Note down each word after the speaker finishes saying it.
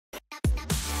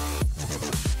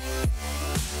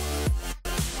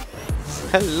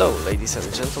Hello ladies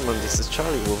and gentlemen, this is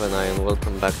Charlie with an eye and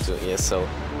welcome back to ESO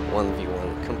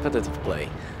 1v1 competitive play.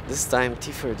 This time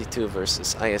T32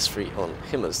 versus IS-3 on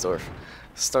Himmelsdorf.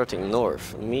 Starting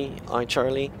north, me,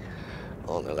 iCharli,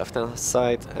 on the left hand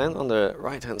side, and on the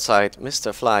right hand side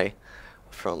Mr. Fly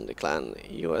from the clan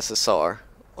USSR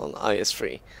on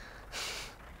IS-3.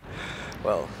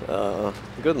 Well,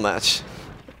 good match.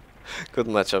 Good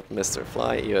matchup, Mr.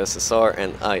 Fly, USSR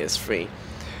and IS-3.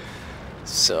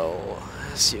 So,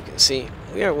 as you can see,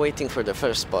 we are waiting for the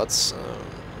first spots.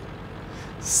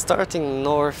 Starting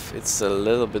north, it's a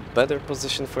little bit better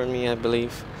position for me, I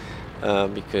believe,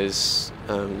 because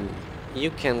you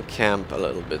can camp a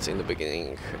little bit in the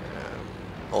beginning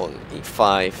on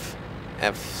E5,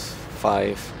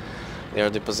 F5. They are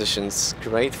the positions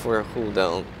great for a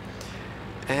cooldown,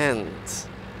 and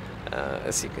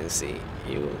as you can see,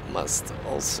 you must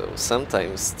also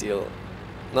sometimes deal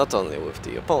not only with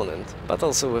the opponent, but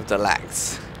also with the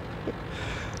lags.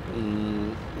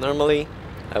 Normally,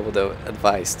 I would have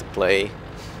advised to play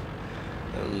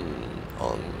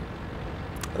on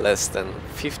less than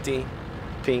 50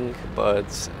 ping,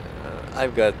 but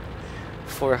I've got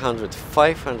 400,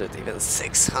 500, even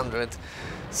 600,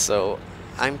 so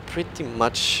I'm pretty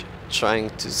much trying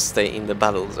to stay in the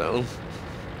battle zone.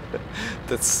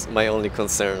 That's my only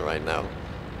concern right now.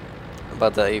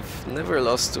 But I've never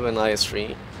lost to an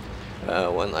IS-3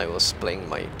 when I was playing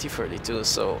my T32,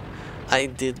 so I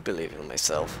did believe in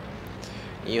myself.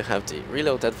 You have the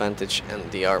reload advantage and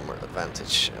the armor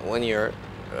advantage when you're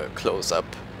close up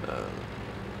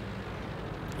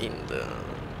in the,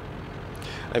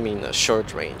 a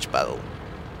short range battle.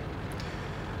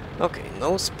 Okay,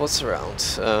 no spots around,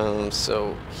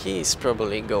 so he's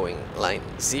probably going line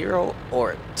 0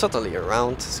 or totally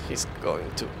around. He's going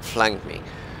to flank me.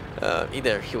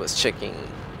 Either he was checking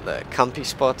the campy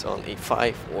spot on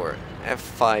E5 or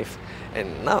F5,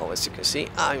 and now, as you can see,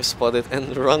 I'm spotted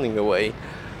and running away.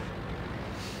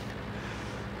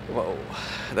 Whoa,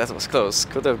 that was close.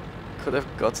 Could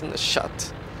have gotten a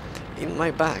shot in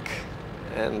my back,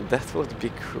 and that would be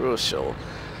crucial.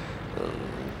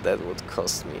 That would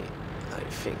cost me, I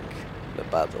think, the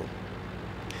battle.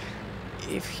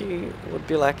 If he would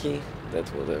be lucky,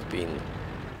 that would have been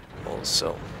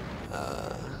also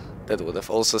that would have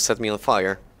also set me on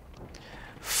fire.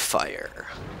 Fire.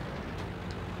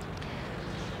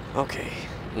 Okay,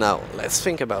 now let's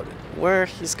think about it. Where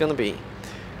he's gonna be,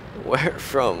 where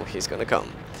from he's gonna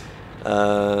come.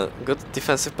 Good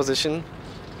defensive position.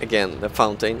 Again, the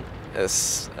fountain,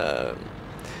 as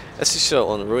you saw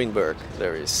on Ruinberg,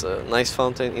 there is a nice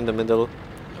fountain in the middle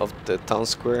of the town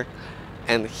square,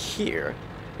 and here,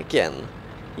 again,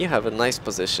 you have a nice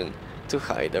position to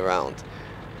hide around.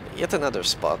 Yet another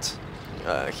spot.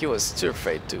 He was too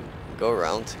afraid to go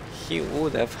around. He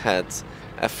would have had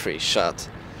a free shot.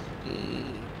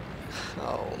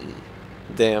 Oh,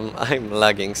 damn, I'm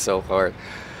lagging so hard.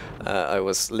 I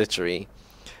was literally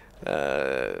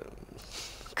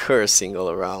cursing all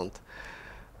around.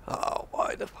 Oh,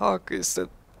 why the fuck is the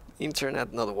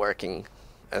internet not working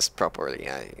as properly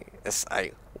as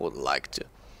I would like to?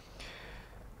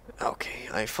 Okay,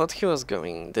 I thought he was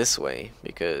going this way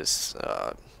because,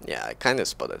 yeah, I kind of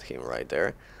spotted him right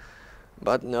there.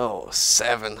 But no,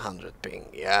 700 ping,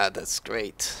 yeah, that's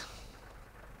great.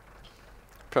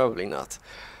 Probably not.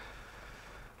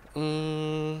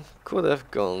 Could have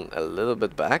gone a little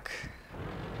bit back.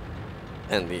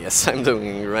 And yes, I'm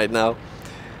doing it right now.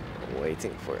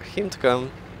 Waiting for him to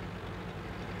come.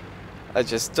 I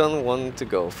just don't want to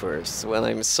go first when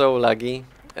I'm so laggy,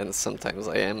 and sometimes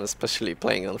I am, especially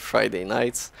playing on Friday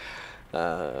nights.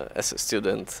 As a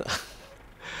student,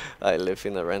 I live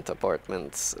in a rent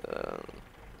apartment.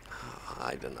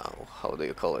 I don't know, how do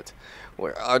you call it,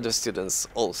 where other students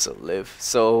also live.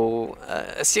 So,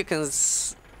 as you can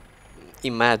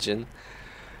imagine,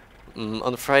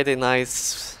 on Friday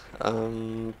nights,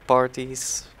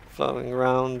 parties flowing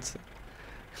around.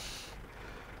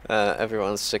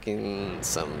 Everyone's checking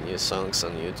some new songs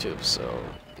on YouTube, so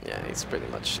yeah, it's pretty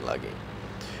much laggy.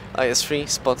 IS-3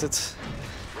 spotted,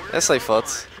 as I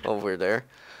thought, over there,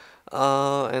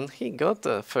 and he got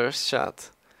the first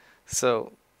shot.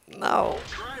 So now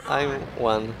I'm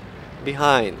one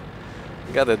behind.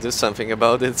 Gotta do something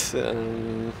about it.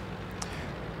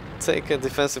 Take a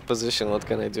defensive position. What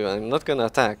can I do? I'm not gonna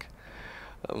attack.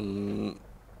 I'm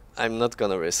not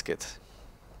gonna risk it.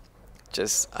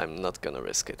 I'm not gonna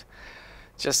risk it.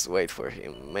 Just wait for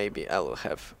him. Maybe I will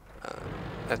have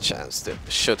a chance to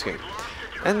shoot him.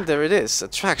 And there it is, a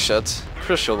track shot,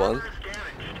 crucial one.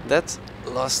 That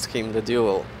lost him the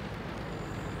duel.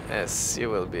 As you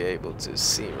will be able to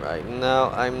see right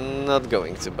now, I'm not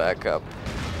going to back up.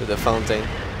 with the fountain,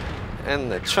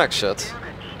 and the track shot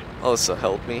also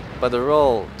helped me, but the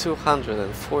roll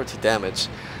 240 damage.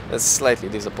 That's slightly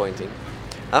disappointing.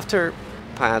 After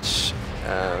patch,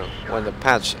 when the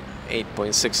patch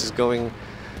 8.6 is going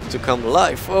to come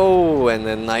live, oh, and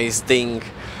a nice ding.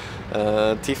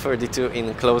 T32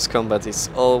 in close combat is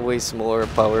always more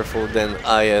powerful than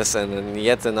IS, and then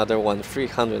yet another one,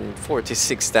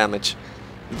 346 damage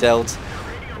dealt.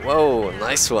 Whoa,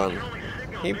 nice one.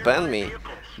 He banned me.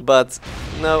 But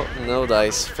no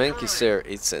dice. Thank you, sir.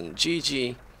 It's an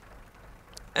GG.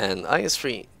 And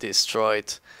IS-3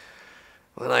 destroyed.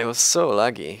 When I was so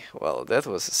laggy, well, that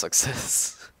was a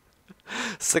success.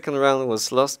 Second round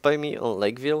was lost by me on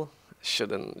Lakeville.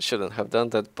 Shouldn't have done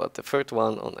that, but the third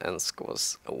one on Ensk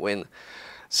was a win.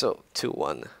 So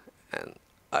 2-1, and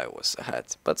I was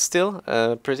ahead. But still,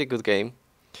 a pretty good game.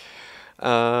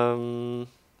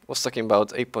 Was talking about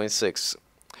 8.6.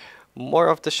 More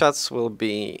of the shots will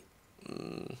be,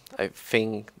 I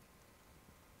think,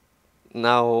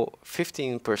 now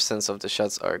 15% of the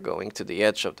shots are going to the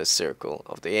edge of the circle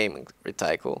of the aiming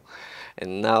reticle,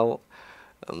 and now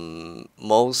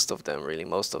most of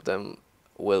them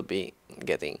will be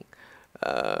getting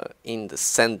in the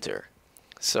center.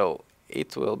 So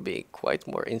it will be quite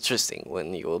more interesting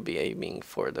when you will be aiming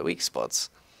for the weak spots.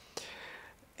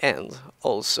 And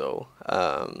also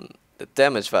the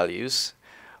damage values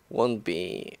won't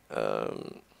be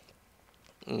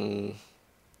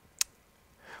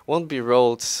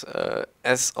rolled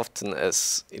as often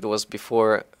as it was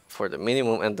before for the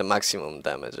minimum and the maximum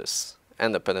damages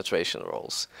and the penetration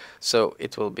rolls. So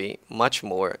it will be much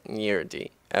more near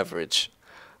the average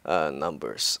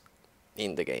numbers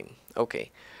in the game.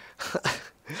 Okay.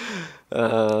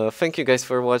 Thank you guys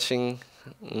for watching.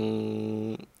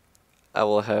 I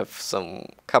will have some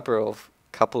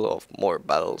couple of more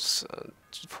battles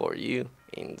for you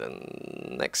in the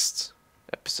next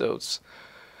episodes.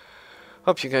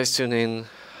 Hope you guys tune in.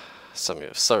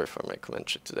 Sorry for my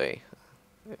commentary today.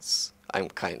 I'm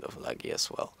kind of laggy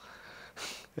as well.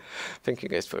 Thank you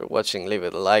guys for watching. Leave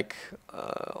it a like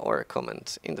or a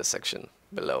comment in the section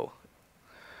below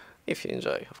if you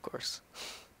enjoy, of course.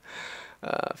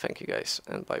 Thank you guys,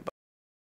 and bye bye.